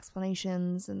tutorials and the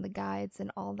explanations and the guides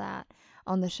and all that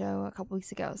on the show a couple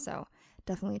weeks ago. So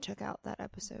definitely check out that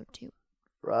episode too.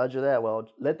 Roger that. Well,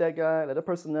 let that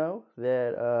person know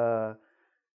that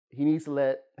he needs to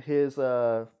let his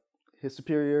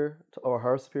superior or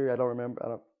her superior. I don't remember.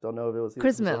 I don't know if it was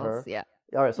Chris his or Mills, her. yeah.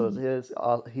 All right, so it's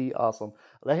he awesome.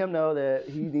 Let him know that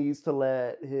he needs to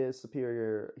let his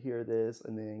superior hear this,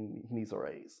 and then he needs a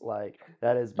raise. Like,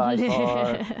 that is by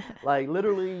far, like,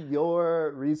 literally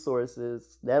your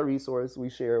resources. That resource we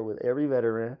share with every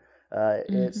veteran.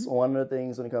 It's one of the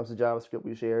things when it comes to JavaScript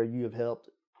we share. You have helped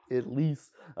at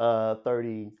least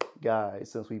 30 guys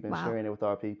since we've been sharing it with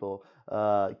our people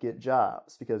get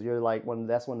jobs, because you're like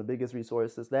that's one of the biggest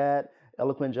resources. That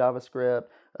Eloquent JavaScript.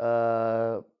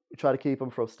 We try to keep them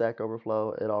from Stack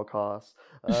Overflow at all costs.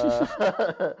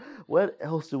 What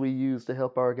else do we use to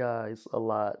help our guys a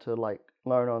lot to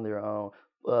learn on their own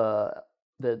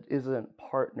that isn't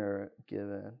partner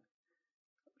given?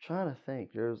 I'm trying to think.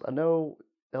 I know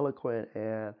Eloquent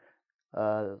and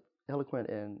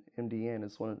MDN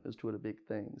is two of the big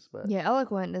things. But yeah,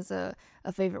 Eloquent is a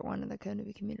favorite one in the Code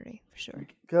community for sure.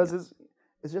 Because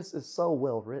it's so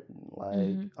well written.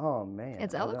 Like, oh man,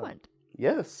 it's eloquent.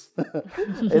 Yes.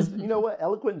 You know what?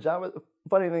 Eloquent Java.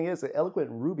 Funny thing is that Eloquent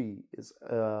Ruby is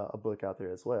a book out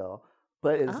there as well,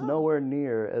 but it's nowhere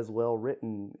near as well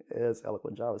written as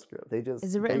Eloquent JavaScript.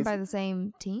 Is it written by the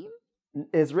same team?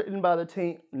 It's written by the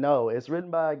team. No, it's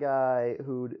written by a guy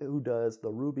who does the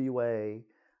Ruby way,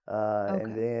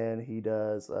 and then he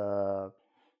does.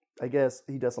 I guess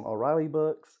he does some O'Reilly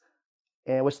books.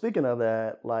 And we're speaking of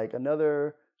that, like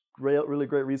another really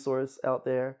great resource out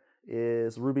there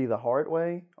is Ruby the Hard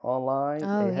Way online.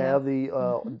 They have the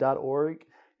 .org,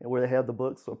 and where they have the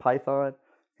books for Python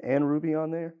and Ruby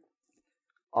on there.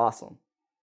 Awesome.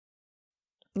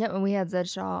 Yep, and we had Zed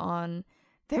Shaw on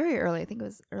very early. I think it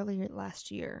was earlier last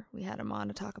year. We had him on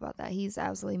to talk about that. He's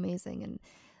absolutely amazing. And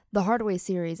the Hard Way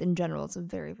series in general, it's a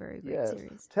very, very great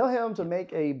series. Tell him to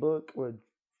make a book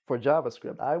for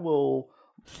JavaScript. I will,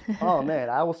 oh man,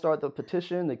 I will start the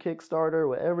petition, the Kickstarter,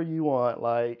 whatever you want.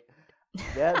 Like,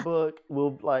 that book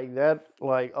will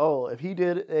if he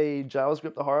did a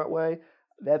JavaScript the hard way,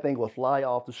 that thing will fly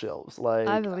off the shelves. Like,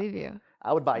 I believe you.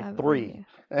 I would buy 3.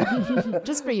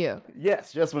 Just for you.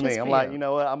 Yes, just for me. I'm like, you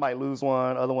know what? I might lose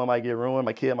one. Other one might get ruined.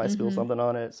 My kid might spill something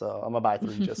on it. So I'm going to buy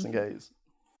 3 just in case.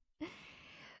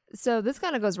 So this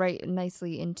kind of goes right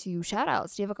nicely into shout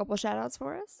outs. Do you have a couple of shout outs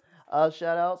for us?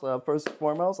 Shout outs. First and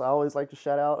foremost, I always like to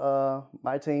shout out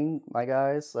my team, my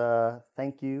guys.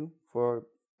 Thank you for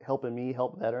helping me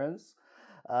help veterans.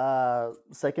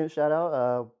 Second shout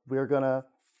out, we're gonna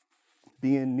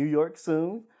be in New York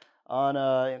soon on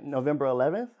November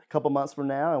 11th, a couple months from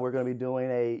now, and we're gonna be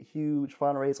doing a huge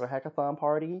fundraiser hackathon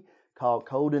party called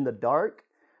Code in the Dark.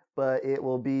 But it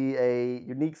will be a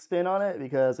unique spin on it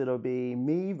because it'll be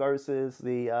me versus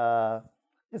the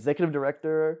executive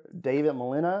director, David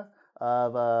Molina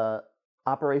of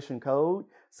Operation Code.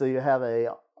 So you have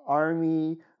a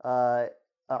Army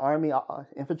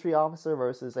infantry officer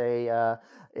versus a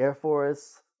Air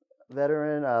Force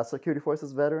veteran, security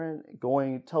forces veteran,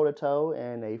 going toe-to-toe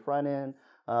in a front-end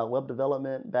web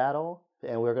development battle.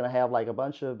 And we're going to have like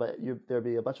there'll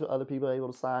be a bunch of other people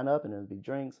able to sign up, and there'll be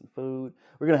drinks and food.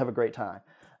 We're going to have a great time.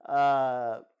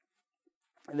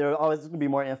 There's always going to be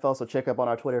more info, so check up on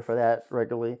our Twitter for that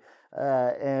regularly.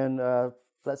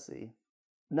 Let's see.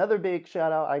 Another big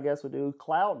shout out, I guess, would do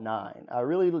Cloud9. I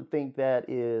really think that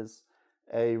is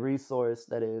a resource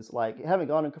that is like, having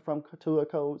gone to a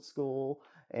code school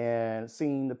and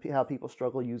seeing how people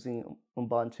struggle using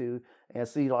Ubuntu, and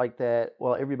see like that,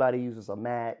 well, everybody uses a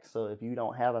Mac, so if you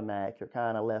don't have a Mac, you're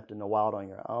kind of left in the wild on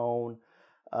your own.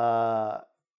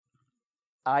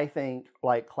 I think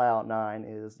like Cloud9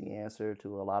 is the answer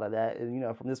to a lot of that.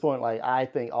 And, from this point, like I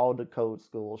think all the code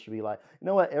schools should be like, you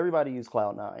know what, everybody use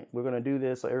Cloud9. We're going to do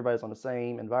this so everybody's on the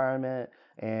same environment,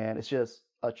 and it's just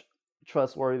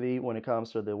trustworthy when it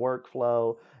comes to the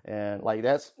workflow. And like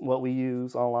that's what we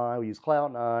use online. We use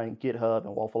Cloud9, GitHub,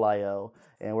 and Waffle.io,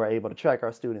 and we're able to track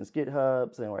our students'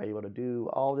 GitHubs, and we're able to do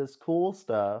all this cool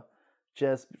stuff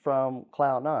just from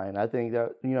Cloud9. I think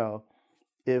that,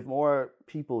 if more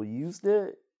people used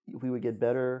it, we would get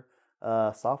better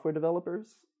software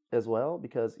developers as well.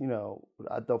 Because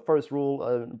the first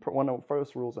rule, one of the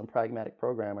first rules in Pragmatic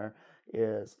Programmer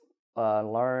is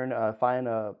find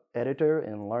a editor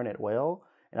and learn it well.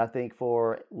 And I think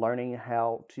for learning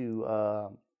how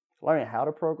to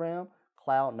program,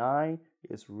 Cloud9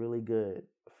 is really good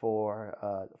for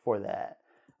that.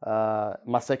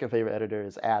 My second favorite editor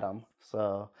is Atom.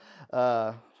 So.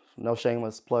 No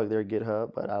shameless plug there,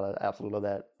 GitHub, but I absolutely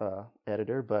love that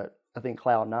editor. But I think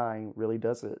Cloud9 really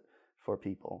does it for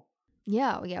people.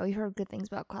 Yeah, we've heard good things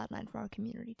about Cloud9 from our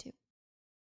community too.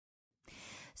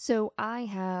 So I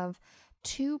have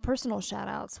two personal shout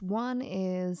outs. One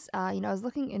is, I was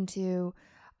looking into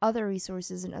other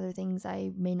resources and other things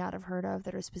I may not have heard of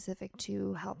that are specific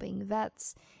to helping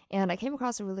vets. And I came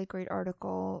across a really great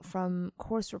article from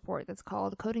Course Report that's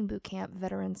called Coding Bootcamp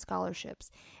Veteran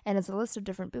Scholarships. And it's a list of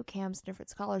different boot camps,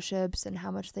 different scholarships, and how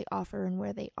much they offer and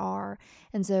where they are.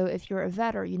 And so if you're a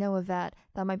vet or you know a vet,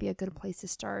 that might be a good place to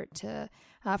start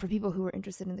for people who are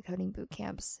interested in the coding boot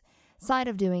camps side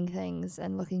of doing things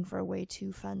and looking for a way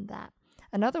to fund that.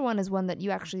 Another one is one that you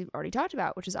actually already talked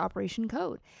about, which is Operation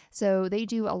Code. So they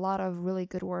do a lot of really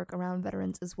good work around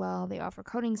veterans as well. They offer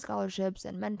coding scholarships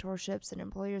and mentorships and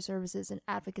employer services and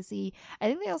advocacy. I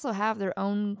think they also have their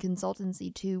own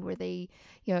consultancy too, where they,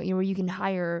 where you can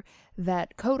hire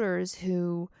vet coders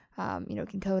who,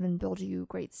 can code and build you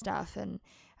great stuff. And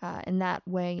in that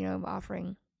way,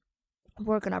 offering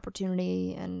work and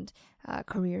opportunity and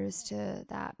careers to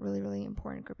that really, really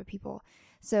important group of people.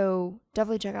 So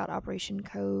definitely check out Operation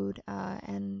Code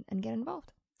and get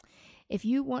involved. If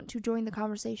you want to join the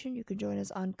conversation, you can join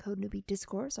us on Code Newbie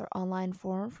Discourse, our online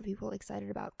forum for people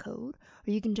excited about code,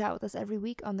 or you can chat with us every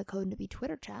week on the Code Newbie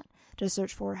Twitter chat. Just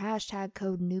search for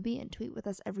 #CodeNewbie and tweet with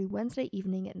us every Wednesday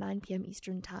evening at 9 p.m.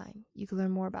 Eastern Time. You can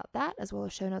learn more about that as well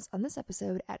as show notes on this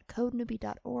episode at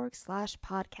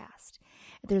codenewbie.org/podcast.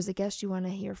 If there's a guest you want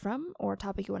to hear from or a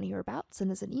topic you want to hear about,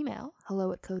 send us an email,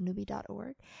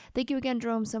 hello@codenewbie.org. Thank you again,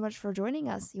 Jerome, so much for joining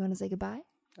us. You want to say goodbye?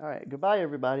 All right. Goodbye,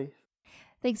 everybody.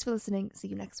 Thanks for listening. See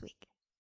you next week.